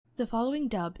The following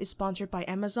dub is sponsored by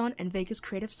Amazon and Vegas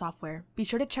Creative Software. Be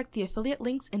sure to check the affiliate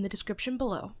links in the description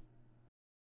below.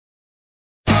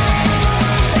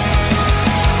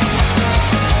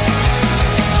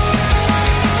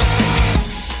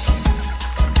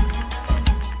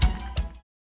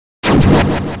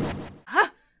 Huh?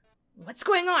 What's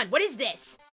going on? What is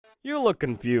this? You look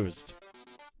confused.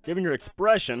 Given your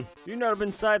expression, you've never been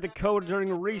inside the code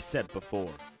during a reset before.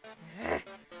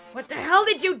 What the hell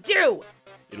did you do?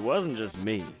 It wasn't just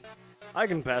me. I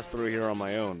can pass through here on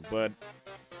my own, but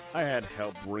I had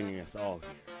help bringing us all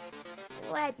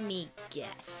here. Let me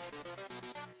guess.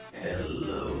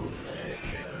 Hello there,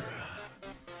 Kara.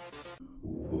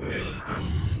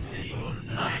 Welcome to your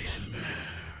nightmare.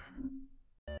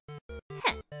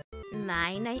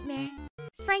 My nightmare?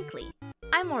 Frankly,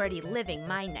 I'm already living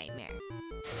my nightmare.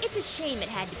 It's a shame it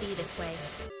had to be this way.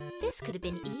 This could have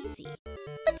been easy.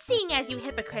 But seeing as you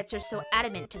hypocrites are so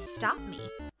adamant to stop me,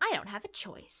 I don't have a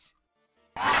choice.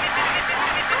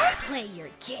 I'll play your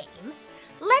game.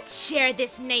 Let's share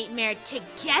this nightmare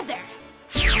together.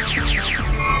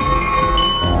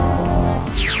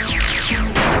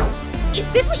 Is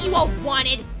this what you all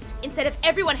wanted? Instead of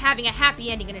everyone having a happy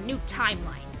ending in a new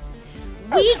timeline,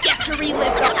 we get to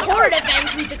relive the horrid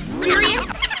events we've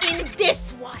experienced in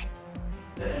this one.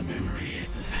 Their memory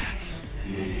is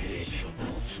ineligible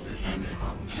to remain in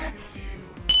contact with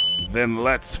you. Then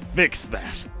let's fix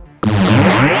that.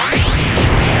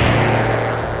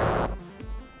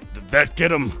 Did that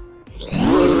get him?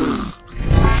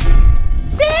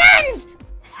 Sans!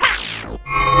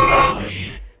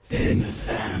 I, Thin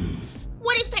Sands.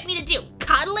 What do you expect me to do?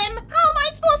 Cuddle him? How am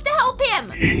I supposed to help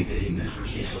him? Anything that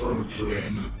is owed to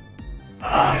him,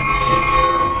 I'm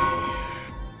taking.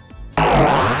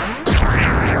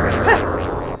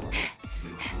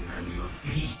 Your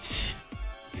feet.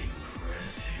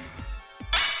 Impressive.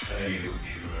 I hope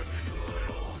you remember what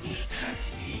orange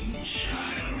tats mean,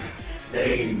 child.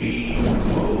 They mean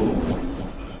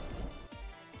move.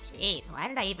 Jeez, why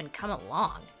did I even come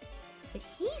along? But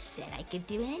he said I could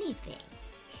do anything.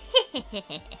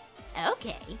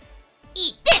 Okay.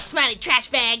 Eat this, smiley trash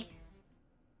bag!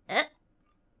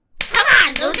 Come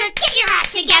on, loser! Get your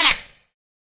act together!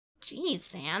 Jeez,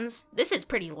 Sans. This is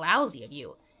pretty lousy of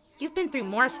you. You've been through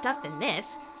more stuff than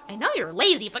this. I know you're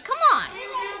lazy, but come on!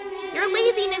 Your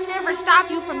laziness never stopped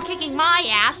you from kicking my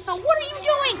ass, so what are you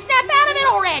doing? Snap out of it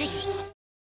already!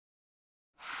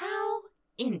 How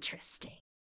interesting.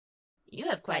 You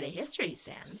have quite a history,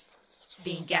 Sans.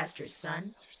 Being Gaster's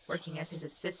son, working as his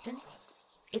assistant.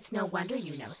 It's no wonder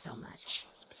you know so much.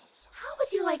 How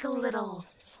would you like a little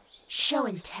show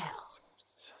and tell?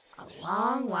 A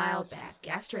long while back,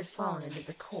 Gaster had fallen into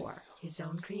the core, his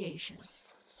own creation.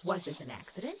 Was this an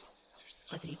accident?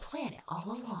 Or did he plan it all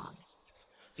along?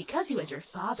 Because he was your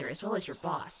father as well as your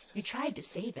boss, you tried to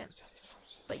save him.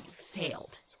 But you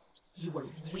failed. You were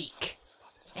weak.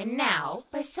 And now,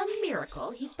 by some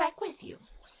miracle, he's back with you.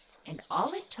 And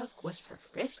all it took was for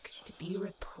Frisk to be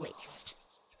replaced.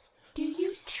 Do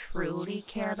you truly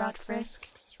care about Frisk?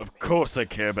 Of course I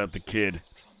care about the kid.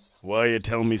 Why are you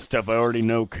telling me stuff I already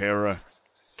know, Kara?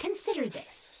 Consider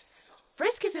this.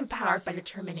 Frisk is empowered by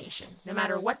determination, no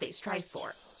matter what they strive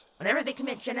for. Whenever they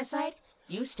commit genocide,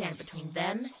 you stand between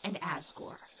them and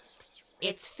Asgore.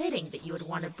 It's fitting that you would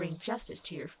want to bring justice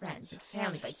to your friends and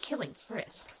family by killing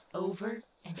Frisk over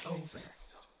and over.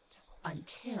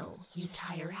 Until you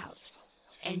tire out,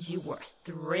 and you were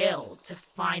thrilled to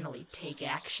finally take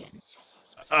action.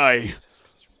 I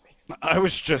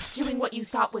was just... Doing what you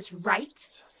thought was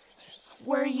right?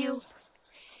 Were you?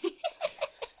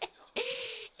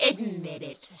 Admit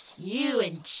it, you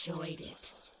enjoyed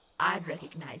it. I'd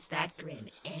recognize that grin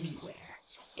anywhere.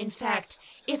 In fact,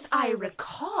 if I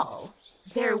recall,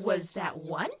 there was that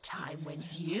one time when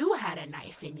you had a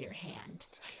knife in your hand.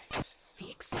 The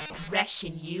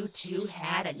expression you two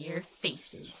had on your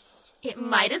faces. It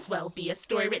might as well be a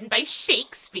story written by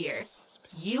Shakespeare.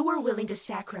 You were willing to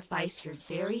sacrifice your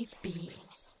very being,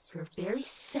 your very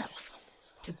self,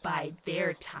 to buy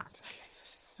their time.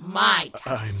 My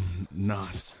time. I'm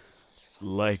not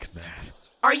like that.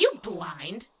 Are you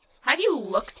blind? Have you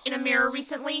looked in a mirror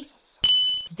recently?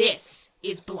 This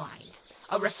is blind,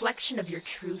 a reflection of your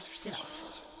true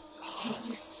self. Can't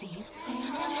you see it, Sam?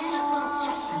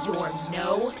 You're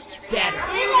no better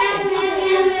than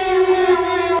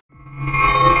us.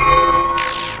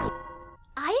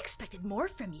 I expected more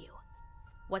from you.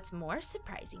 What's more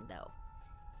surprising, though,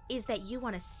 is that you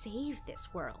want to save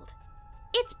this world.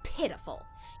 It's pitiful.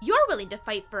 You're willing to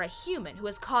fight for a human who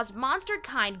has caused monster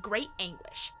kind great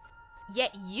anguish.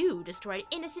 Yet you destroyed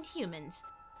innocent humans.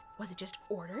 Was it just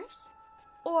orders?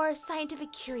 Or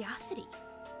scientific curiosity?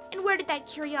 And And where did that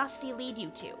curiosity lead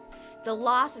you to? The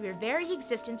loss of your very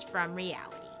existence from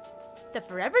reality. The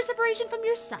forever separation from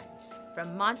your sons,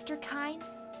 from monster kind,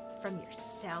 from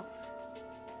yourself.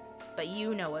 But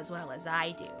you know as well as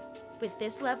I do, with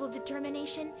this level of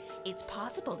determination, it's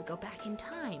possible to go back in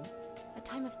time. A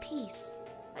time of peace.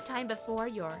 A time before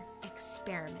your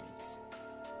experiments.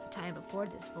 A time before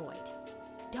this void.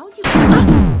 Don't you...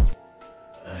 I've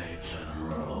done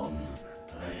wrong.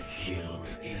 I've killed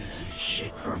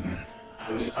innocent children.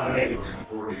 I was unable to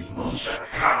free monster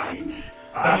kind.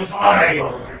 I was unable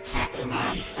to protect my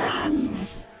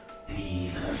sons.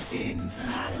 These are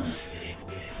sins I must live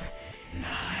with, and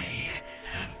I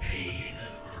have paid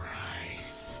the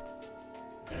price.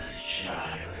 As a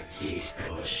child, it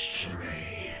go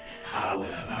astray.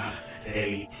 However,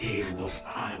 they did what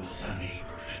I was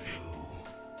unable to do.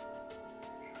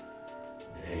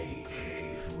 They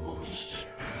gave monster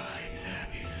kind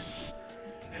happiness.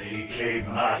 They gave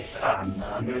my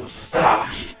sons a new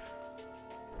start. Should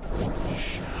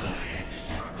I have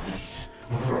sacrificed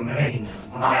what remains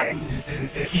of my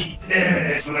existence to keep them in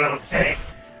this world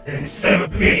safe, then so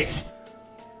be it.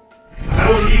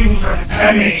 I will use the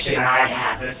determination I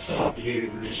have to stop you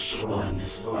from destroying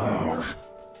this world.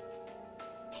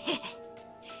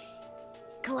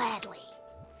 Gladly.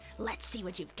 Let's see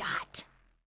what you've got.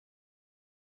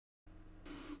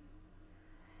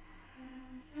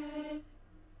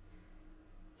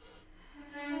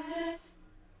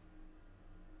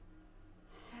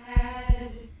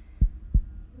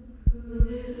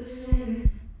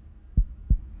 Listen,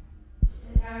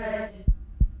 Dad,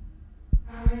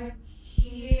 I'm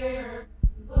here.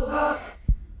 Look.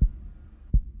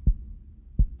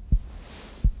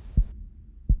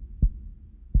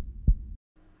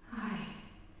 I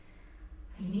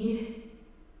need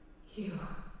you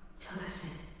to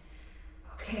listen,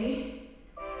 okay?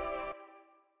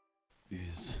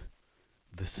 Is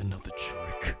this another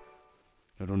trick?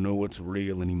 I don't know what's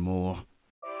real anymore.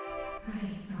 I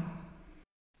know.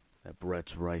 That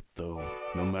Brett's right, though.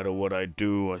 No matter what I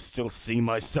do, I still see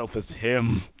myself as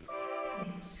him.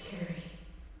 It's scary.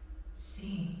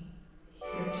 Seeing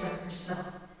your darker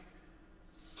self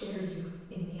stare you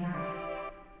in the eye.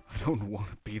 I don't want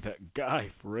to be that guy,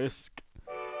 Frisk.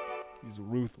 He's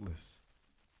ruthless,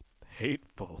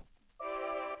 hateful,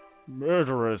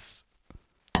 murderous.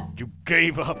 You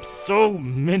gave up so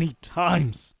many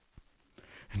times,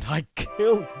 and I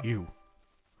killed you.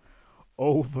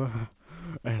 Over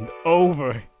and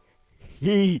over.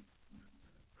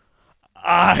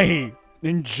 I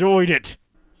enjoyed it.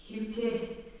 You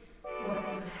did what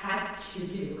you had to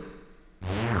do.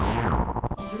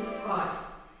 You fought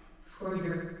for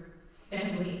your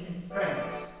family and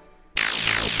friends.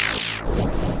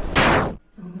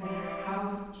 No matter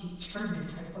how determined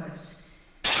I was,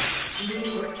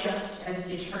 you were just as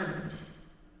determined.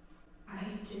 I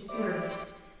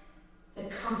deserved the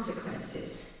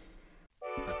consequences.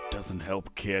 That doesn't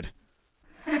help, kid.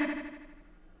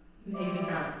 Maybe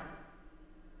not.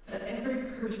 But every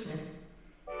person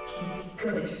can be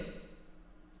good if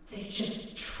they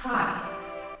just try,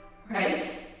 right?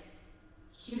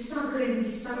 You saw good in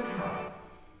me somehow,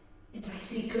 and I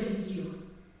see good in you.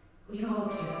 We all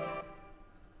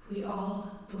do. We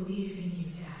all believe in you,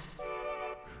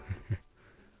 Dad.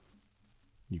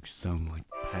 You sound like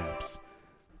Paps.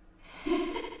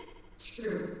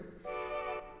 True.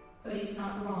 But he's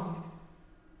not wrong.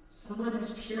 Someone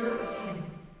as pure as him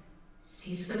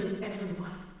sees good in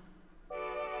everyone,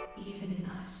 even in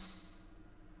us.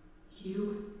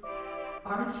 You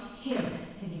aren't him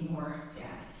anymore,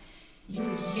 Dad.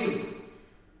 You're you.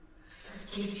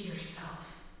 Forgive yourself.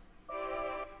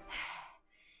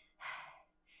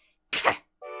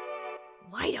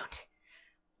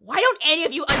 Why don't any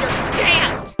of you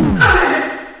understand?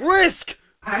 Risk!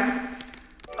 I'm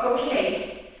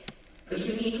okay, but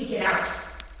you need to get out.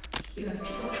 You have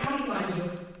people counting on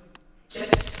you.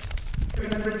 Just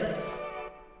remember this.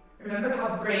 Remember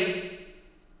how brave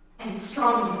and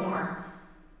strong you are.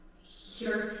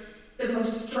 You're the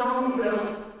most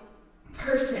strong-willed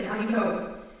person I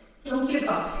know. Don't give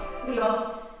up. We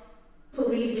all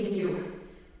believe in you.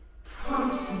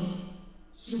 Promise me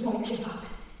you won't give up.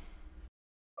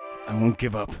 I won't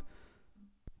give up.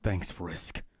 Thanks,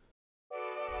 Frisk.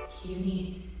 You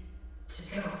need to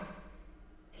go.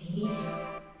 They need you.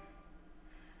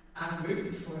 I'm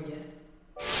rooting for you.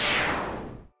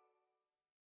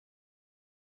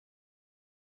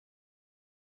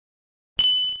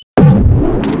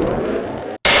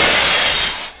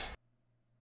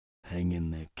 Hang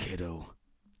in there, kiddo.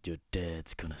 Your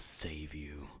dad's gonna save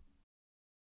you.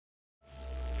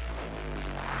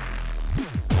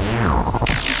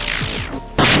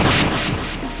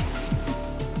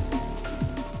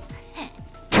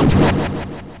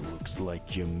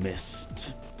 like you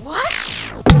missed. What?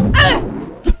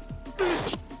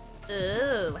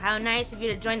 Ooh, how nice of you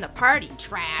to join the party,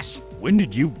 trash. When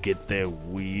did you get there,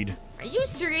 weed? Are you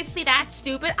seriously that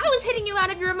stupid? I was hitting you out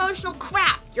of your emotional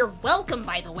crap. You're welcome,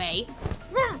 by the way.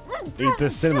 Eat the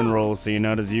cinnamon roll so you're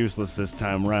not as useless this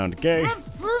time round, okay?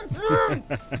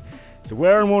 So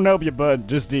wearing won't help you, bud.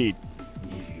 Just eat.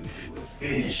 You two have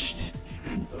finished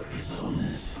and focus on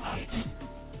this fight.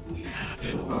 We have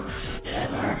to work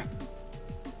together.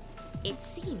 It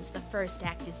seems the first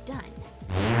act is done.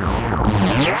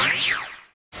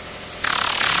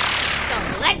 So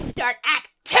let's start Act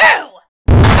 2!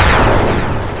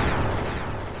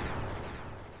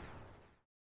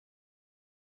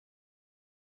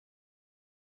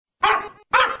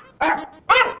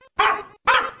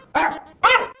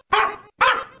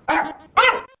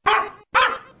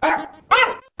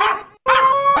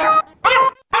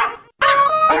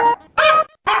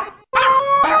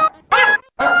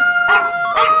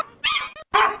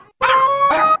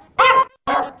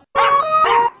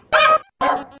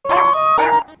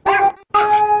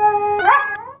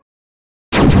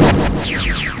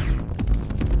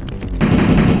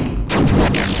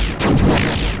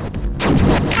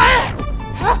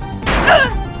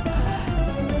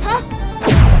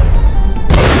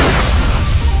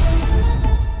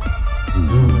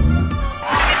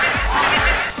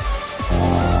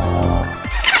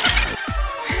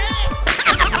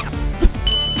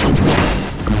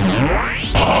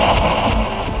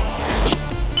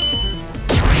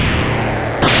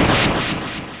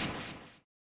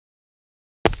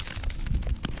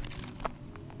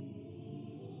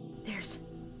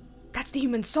 That's the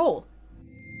human soul.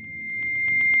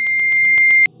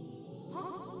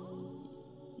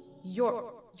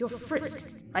 You're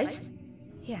Frisk, right?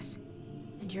 Yes.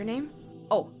 And your name?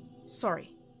 Oh,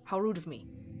 sorry. How rude of me.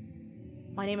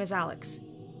 My name is Alex.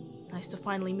 Nice to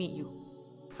finally meet you.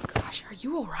 Gosh, are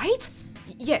you alright?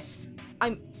 Yes,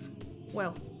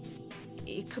 well,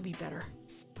 it could be better.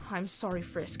 I'm sorry,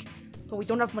 Frisk, but we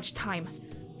don't have much time.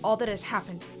 All that has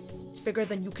happened, it's bigger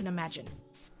than you can imagine.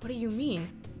 What do you mean?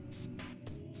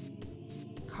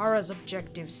 Kara's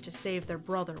objectives to save their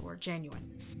brother were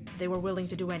genuine. They were willing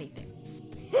to do anything.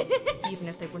 Even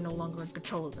if they were no longer in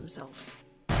control of themselves.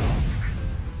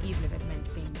 Even if it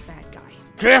meant being the bad guy.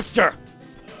 Jester!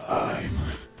 I'm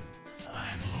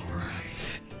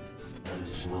alright. I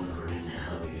was wondering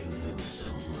how you know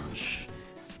so much,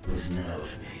 but now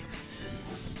it makes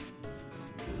sense.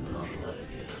 Do not let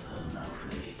the other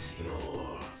outrace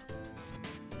your...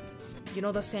 You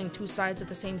know the saying, two sides of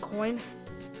the same coin?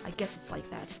 I guess it's like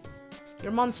that.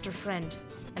 Your monster friend,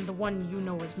 and the one you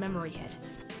know as Memory Head.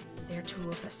 They're two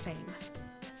of the same.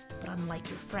 But unlike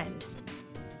your friend,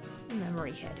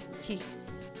 Memory Head,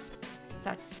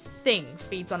 that thing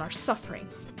feeds on our suffering.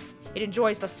 It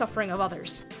enjoys the suffering of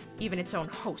others, even its own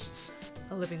hosts.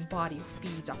 A living body who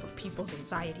feeds off of people's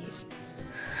anxieties.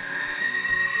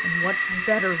 And what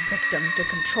better victim to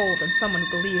control than someone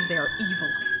who believes they are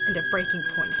evil and at breaking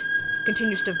point,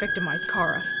 continues to victimize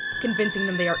Kara, convincing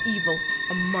them they are evil,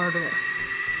 a murderer.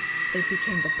 They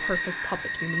became the perfect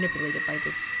puppet to be manipulated by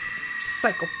this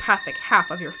psychopathic half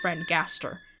of your friend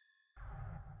Gaster.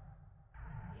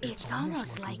 It's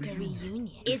almost like a reunion,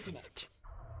 isn't it?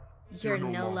 You're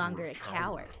no longer a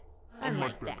coward,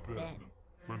 unlike back then,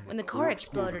 when the core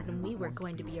exploded and we were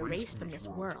going to be erased from this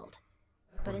world.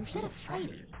 But instead of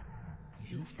fighting,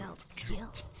 you felt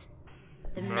guilt.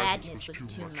 The madness was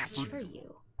too much for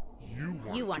you.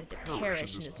 You wanted to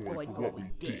perish in this void for what we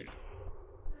did.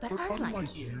 But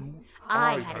unlike you,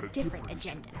 I had a different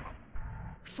agenda.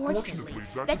 Fortunately,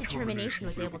 that determination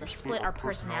was able to split our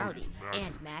personalities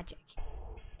and magic,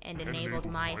 and enabled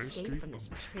my escape from this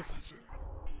prison.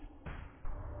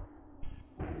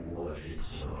 What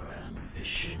is your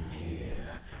ambition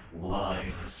here? Why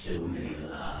put so many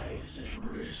lives at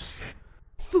risk?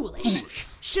 Foolish!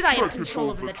 Should I have control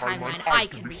over the timeline, I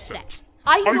can reset.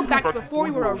 I can go back to before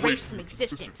we were erased from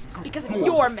existence, because of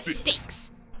your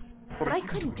mistakes! But I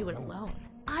couldn't do it alone.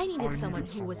 I needed someone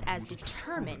who was as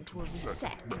determined to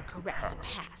reset and correct the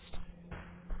past.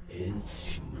 And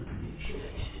to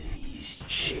manipulate these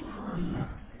children.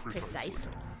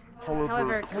 Precisely.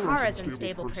 However, Kara's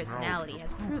unstable personality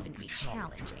has proven to be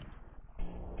challenging.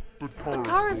 But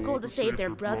Kara's goal to save their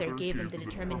brother gave them the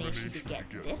determination to get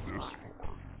this far.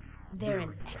 They're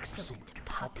an excellent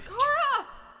puppet. Kara!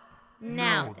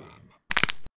 Now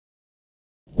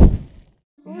then,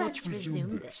 let's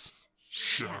resume this,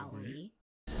 shall we?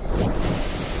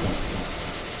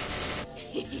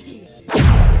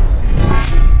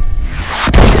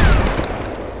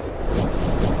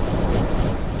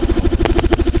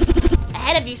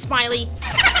 Ahead of you, Smiley!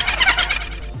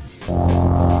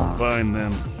 Fine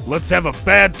then. Let's have a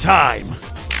bad time.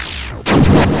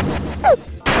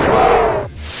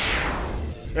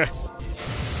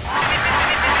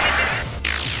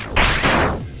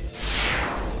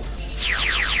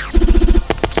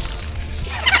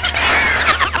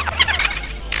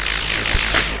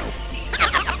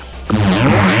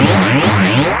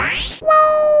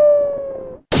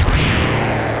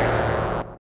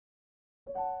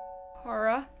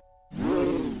 Kara?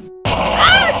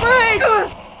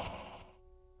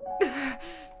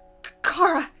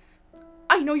 Kara!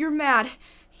 I know you're mad.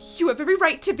 You have every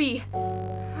right to be.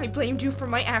 I blamed you for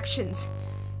my actions.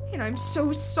 And I'm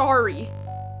so sorry.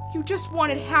 You just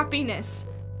wanted happiness.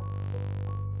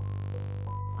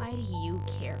 Why do you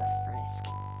care, Frisk?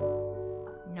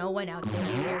 No one out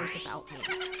there cares about me.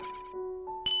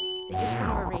 They just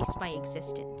want to erase my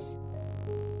existence.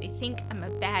 They think I'm a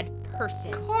bad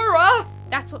person. Kara!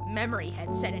 That's what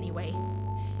Memoryhead said anyway.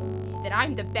 That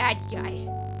I'm the bad guy.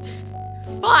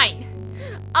 Fine!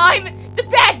 I'm the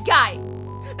bad guy!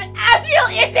 But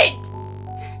Asriel isn't!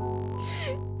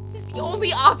 This is the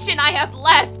only option I have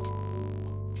left.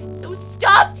 So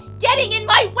stop getting in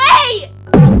my way!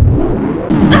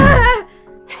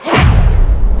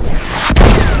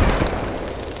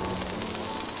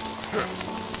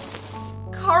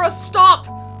 Kara, stop!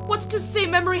 What's to say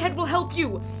Memoryhead will help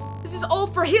you? This is all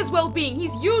for his well-being.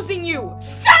 He's using you!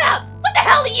 Shut up! What the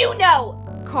hell do you know?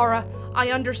 Kara,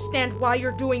 I understand why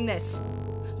you're doing this.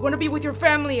 You want to be with your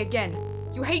family again.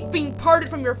 You hate being parted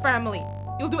from your family.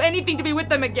 You'll do anything to be with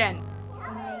them again.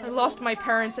 I lost my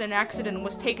parents in an accident and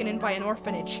was taken in by an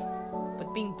orphanage.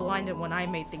 But being blinded when I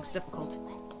made things difficult.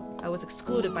 I was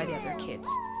excluded by the other kids.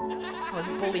 I was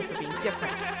bullied for being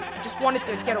different. I just wanted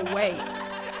to get away.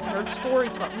 I heard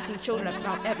stories about missing children at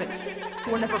Mount Ebott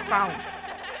who were never found.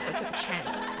 So I took a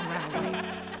chance and ran away.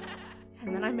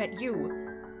 And then I met you.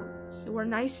 You were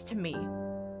nice to me.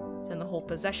 Then the whole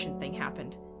possession thing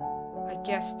happened. I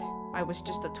guessed I was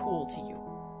just a tool to you.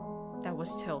 That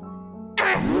was till...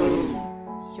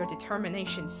 Your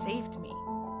determination saved me.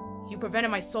 You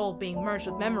prevented my soul being merged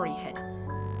with Memoryhead.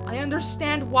 I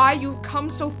understand why you've come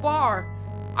so far.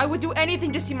 I would do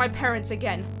anything to see my parents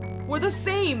again. We're the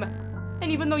same.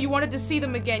 And even though you wanted to see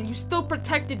them again, you still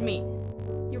protected me.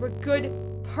 You're a good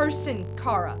person,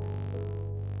 Kara.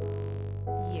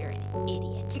 You're an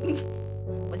idiot.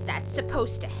 Was that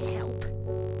supposed to help?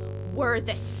 We're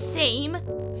the same?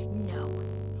 No,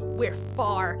 we're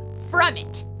far from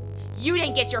it. You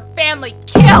didn't get your family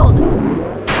killed!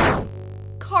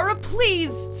 Kara,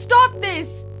 please, stop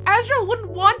this! Azrael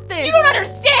wouldn't want this! You don't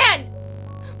understand!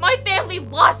 My family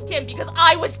lost him because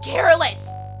I was careless.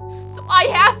 So I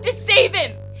have to save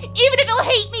him, even if he'll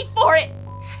hate me for it.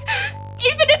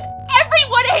 Even if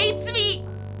everyone hates me,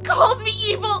 calls me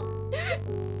evil,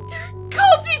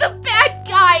 calls me the bad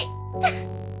guy.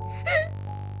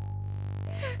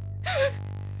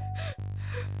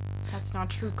 That's not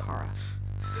true, Kara.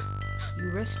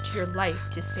 You risked your life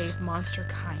to save monster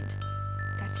kind.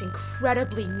 That's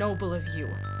incredibly noble of you.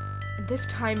 And this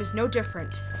time is no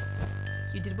different.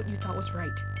 You did what you thought was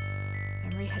right.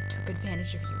 Memoryhead took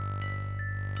advantage of you.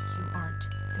 You aren't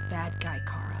the bad guy,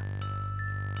 Kara.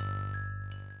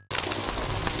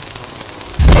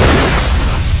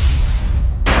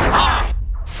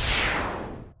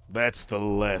 That's the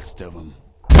last of them.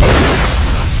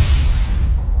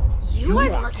 You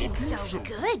aren't looking so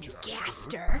good,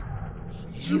 Gaster.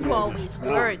 You always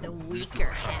were the weaker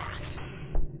half.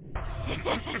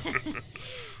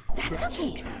 That's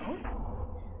okay, though.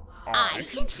 I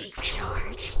can take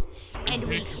charge, and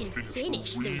we can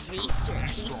finish the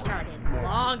research we started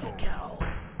long ago.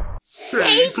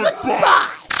 Say goodbye!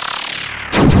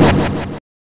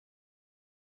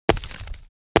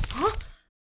 Huh?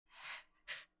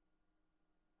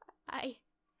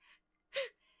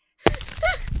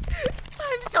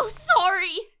 I'm so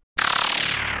sorry!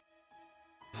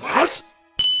 What?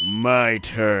 My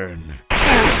turn.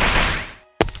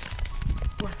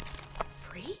 We're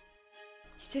free?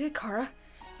 You did it, Kara.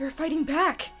 You're fighting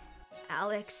back.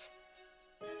 Alex,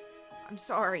 I'm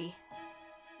sorry.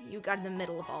 You got in the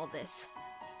middle of all this.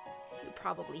 You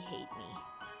probably hate me.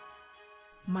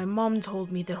 My mom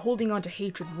told me that holding on to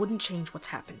hatred wouldn't change what's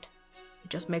happened. It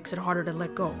just makes it harder to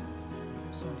let go.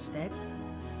 So instead,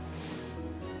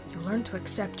 you learn to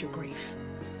accept your grief.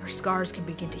 Your scars can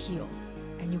begin to heal,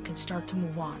 and you can start to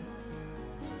move on.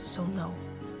 So no,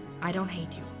 I don't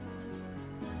hate you.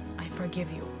 I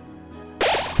forgive you.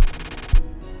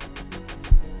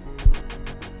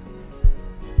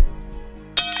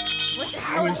 What the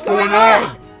hell is going going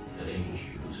on?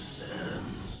 Thank you,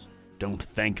 Sans. Don't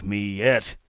thank me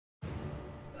yet.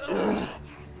 Those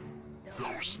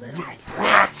Those little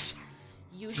brats!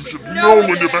 You You should know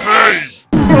when to behave!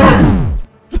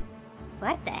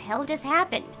 What the hell just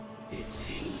happened? It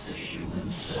seems the human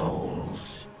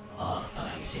souls are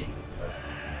fighting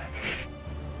back.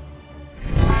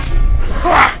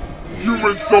 Ha!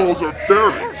 Human souls are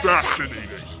very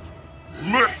fascinating.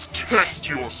 Let's test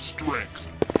your strength.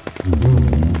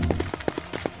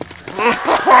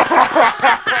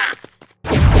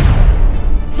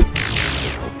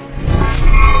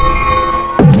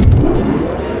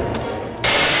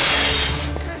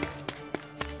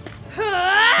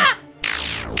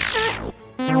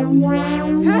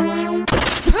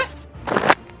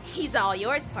 He's all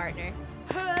yours, partner.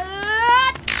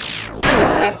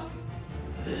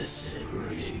 This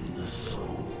separating the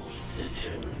souls with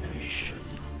determination.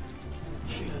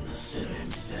 Given the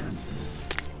circumstances,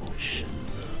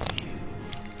 portions of you.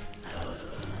 However,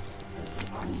 as the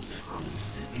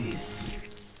consequence of this,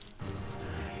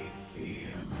 I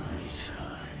fear my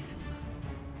time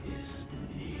is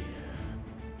near.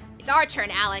 It's our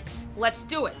turn, Alex. Let's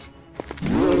do it.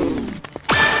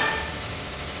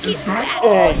 Is that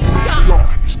all you got?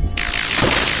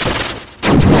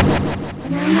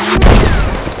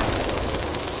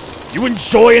 You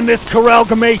enjoying this,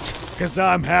 Coralgamate? Cause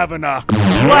I'm having a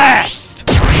blast!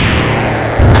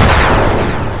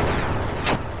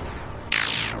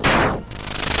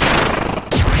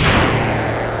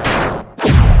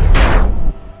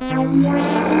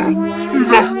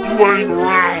 Enough playing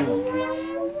around!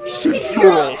 Since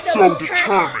you're all so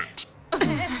determined,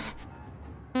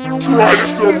 try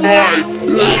to survive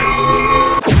this!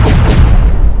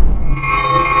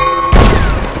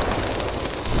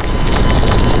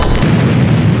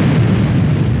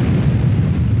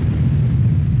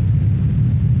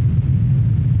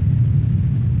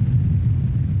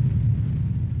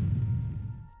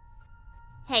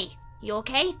 Hey, you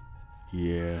okay?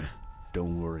 Yeah,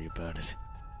 don't worry about it.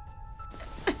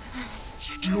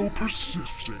 Still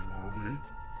persisting, are we?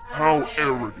 How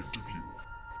arrogant of you.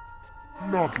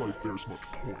 Not like there's much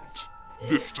point.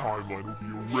 This timeline will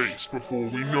be erased before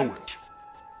we know it.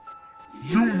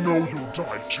 You know you'll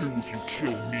die too if you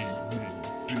kill me,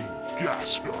 Ding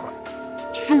Gaster.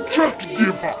 So just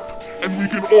give up, and we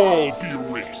can all be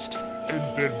erased. And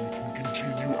then we can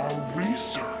continue our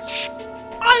research.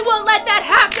 I won't let that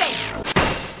happen!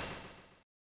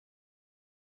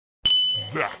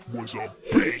 That was a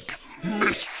big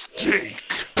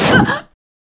mistake!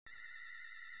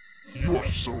 Your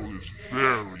soul is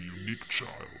very unique,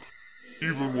 child.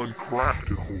 Even when cracked,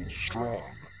 it holds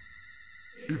strong.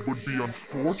 It would be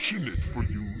unfortunate for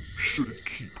you should it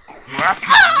keep cracking.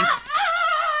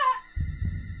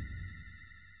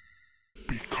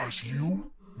 Because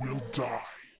you will die.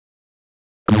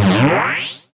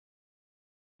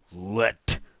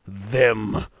 Let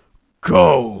them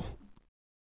go!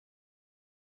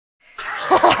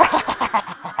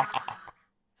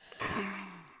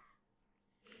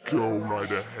 Go right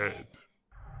ahead.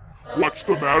 What's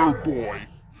the matter, boy?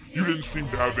 You didn't seem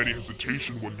to have any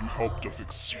hesitation when you helped us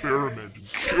experiment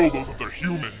and kill those other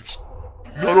humans.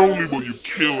 Not only will you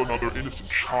kill another innocent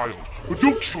child, but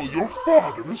you'll kill your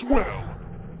father as well.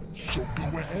 So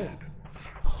go ahead.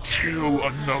 Kill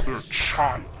another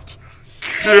child.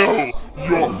 Kill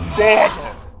your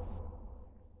father.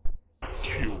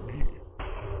 Kill me.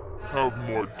 Have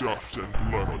more dust and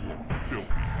blood on your filthy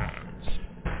hands.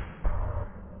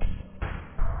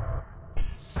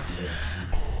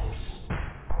 Samus,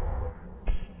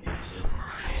 it's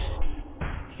alright.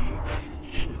 You can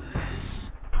do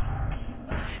this.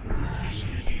 I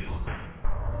believe in you,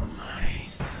 my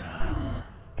son.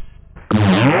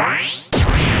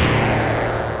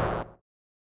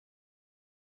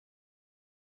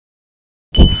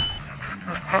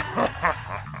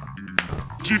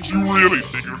 Did you really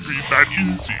think it would be that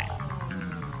easy?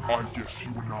 I guess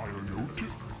you and I are no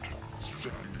different,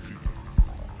 sadly.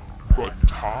 But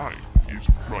time is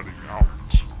running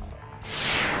out.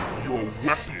 Your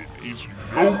weapon is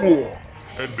no more,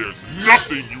 and there's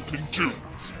nothing you can do.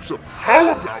 So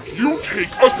how about you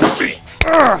take a seat?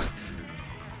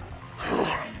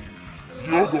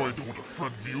 You're going to want to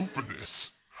fund you for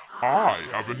this. I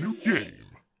have a new game.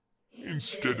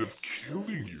 Instead of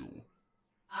killing you,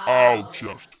 I'll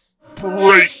just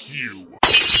break you.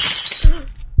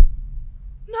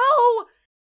 No!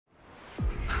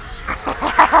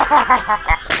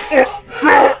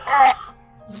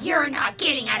 You're not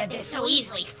getting out of this so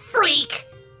easily, freak!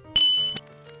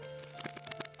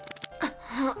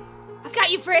 I've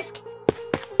got you, Frisk!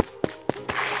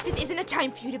 This isn't a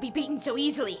time for you to be beaten so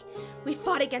easily. We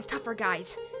fought against tougher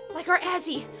guys, like our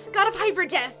Azzy, god of Hyper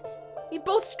Death. We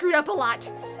both screwed up a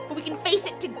lot, but we can face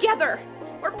it together.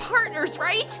 We're partners,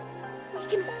 right? We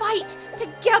can fight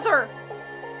together.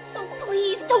 So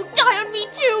please don't die on me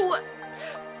too.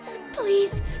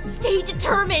 Please stay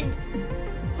determined.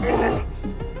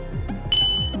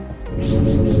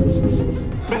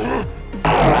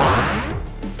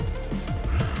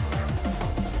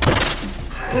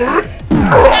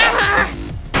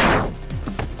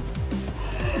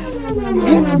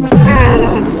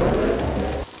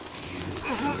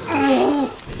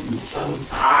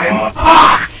 Sometime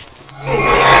apart!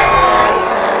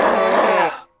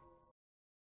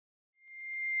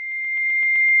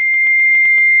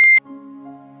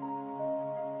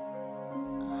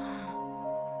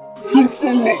 You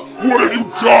fool! What have you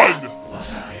done?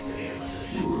 Was I there to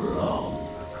do long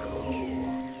ago?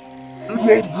 It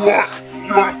won't work!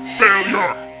 You're a failure!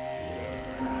 Right.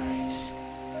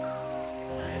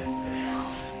 I have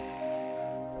failed.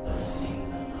 But seeing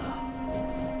the love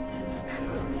and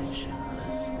courage in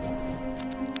us,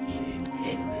 giving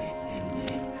everything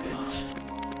they've got,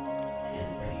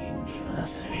 and being given a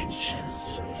second chance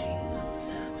to redeem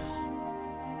themselves,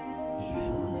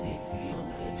 even when they feel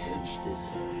they don't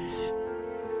deserve it.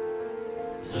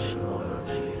 The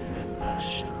loyalty and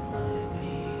passion remind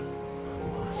me of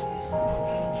what is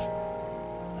important.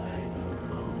 I no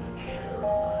longer care of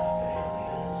my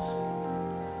failures.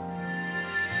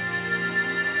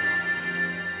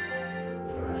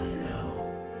 For I know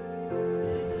that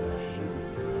there are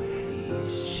humans like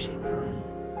these children.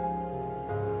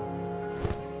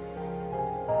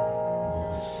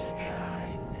 Monster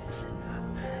kind is in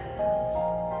good hands.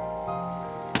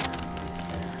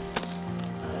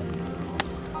 I no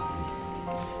longer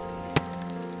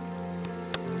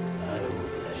I will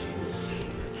let you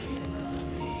escape again under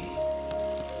me,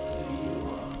 for you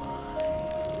are my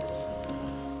prisoner.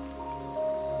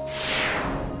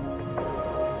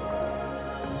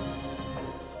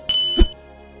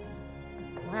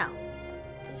 Well,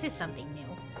 this is something new.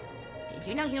 Did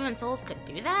you know human souls could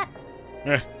do that?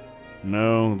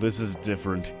 No, this is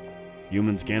different.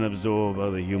 Humans can't absorb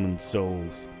other human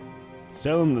souls.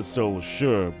 Selling the soul,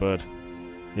 sure, but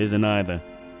isn't either.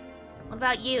 What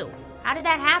about you? How did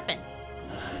that happen?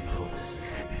 I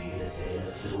possess appear their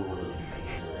soul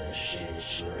because of their shared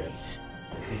trait.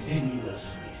 The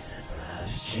continuous recess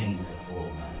has changed the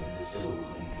format of the soul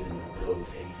within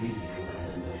both a physical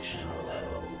and emotional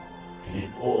level. And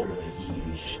in order to keep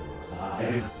each other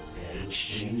alive, they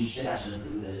exchange data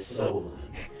through their soul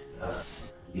link,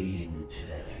 thus leading to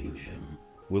their fusion.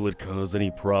 Will it cause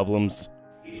any problems?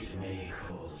 It may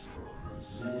cause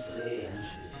problems mentally and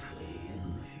physically in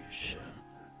the future.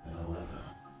 However,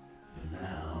 for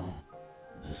now,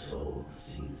 the soul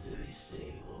seems to be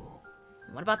stable.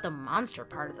 What about the monster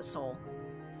part of the soul?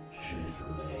 Should it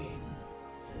remain,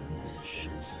 then there's a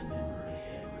chance of memory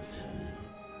here returning.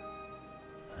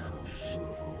 I want to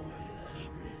avoid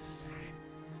that risk.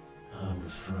 I will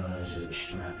try to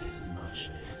extract as much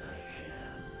of it as I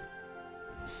can.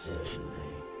 It's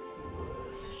certainly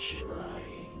worth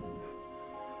trying.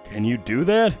 Can you do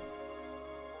that?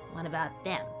 What about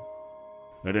them?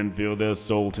 I didn't feel their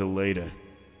soul till later.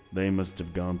 They must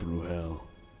have gone through hell.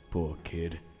 Poor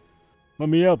kid. Let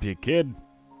me help you, kid.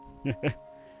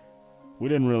 We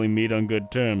didn't really meet on good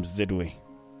terms, did we?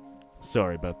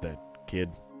 Sorry about that, kid.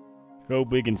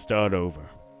 Hope we can start over.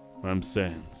 I'm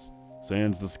Sans.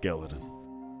 Sans the skeleton.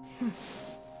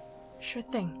 Sure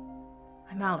thing.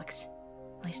 I'm Alex.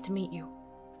 Nice to meet you.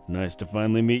 Nice to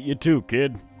finally meet you too,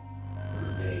 kid.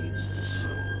 Remains the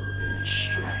soul been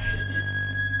extracted.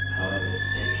 However,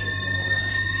 it's taken more out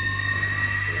of me.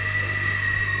 First I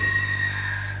decided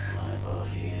my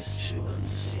body is too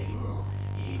unstable.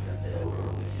 Even if there were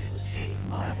a way to escape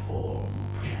my form,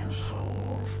 can't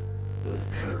hold. But the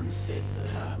current state of the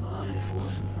timeline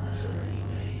wouldn't matter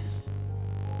anyways.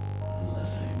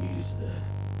 Unless I use the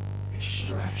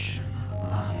extraction of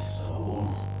my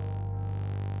soul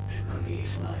to create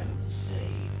my own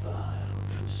save file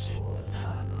to restore the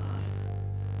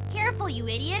timeline. Careful, you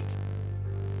idiot!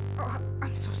 Oh,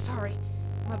 I'm so sorry.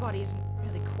 My body isn't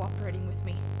really cooperating with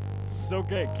me. It's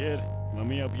okay, kid. Let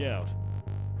me help you out.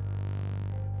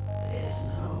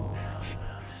 There's no doubt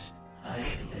about it. I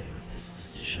can live with this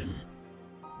decision.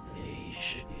 They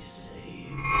should be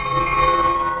saved.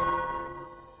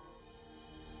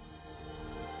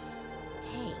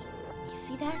 Hey, you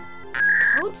see that? The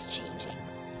code's changing.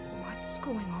 What's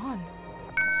going on?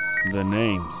 The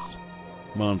names.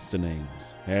 Monster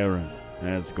names. Aaron,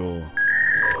 Asgore.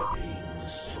 They're being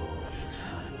restored to the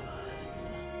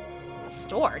timeline.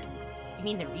 Restored? You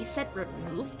mean the reset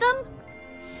removed them?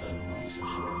 Some monsters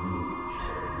were removed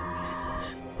during the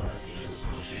reset, but it was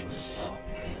pushed to stop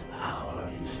because of our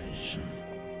intervention.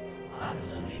 I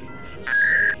was unable to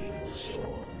save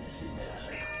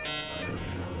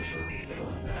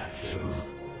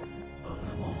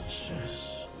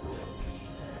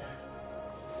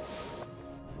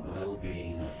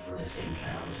Risk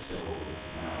our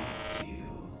souls now to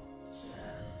you,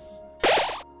 Sans.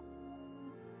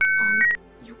 Aren't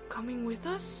you coming with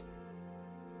us?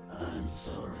 I'm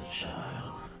sorry,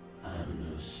 child. I'm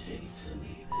in no state to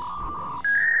leave this place.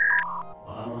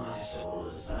 While my soul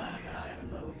is back, I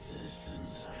have no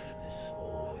existence after this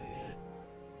void.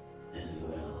 As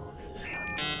well as the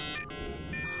timeline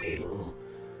being stable,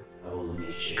 I will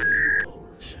make sure you all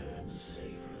return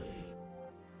safely.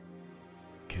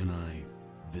 Can I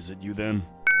visit you then?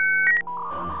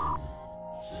 I'm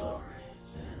sorry,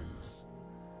 Sans.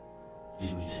 Due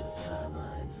to the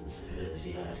timelines and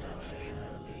stability, I doubt I can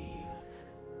ever leave.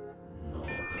 Nor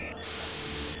could I allow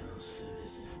anyone else to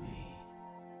visit me.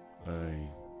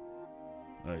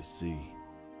 I see.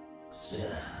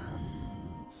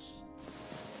 Sans.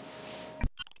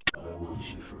 I want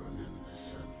you to remember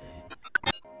something.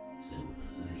 So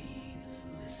please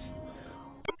listen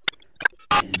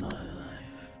well. In my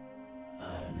life,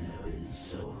 I've never been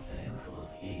so thankful of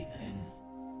anything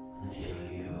until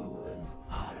you and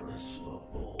Papyrus were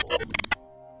born.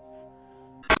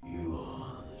 You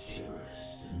are the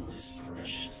dearest and most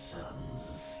precious sons of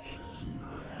Skeleton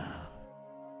Crab.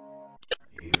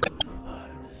 You and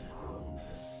Papyrus have grown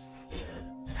to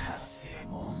fantastic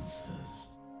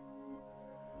monsters.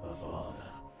 A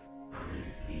father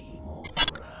couldn't be more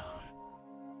proud.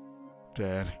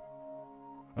 Dad,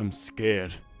 I'm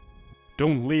scared.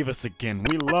 Don't leave us again.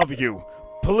 We love you.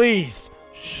 Please!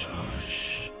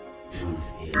 Shush. Don't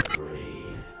be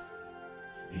afraid.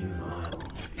 You know I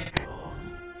won't be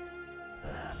gone.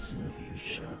 Perhaps in the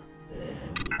future, there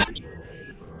will be a way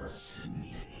for us to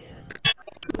meet again.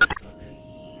 But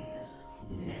please,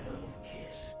 never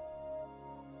forget.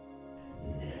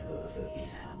 Never forget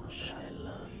how much I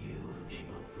love you and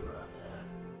your brother.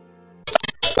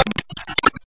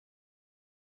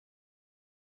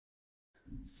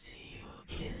 See you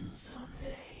again someday.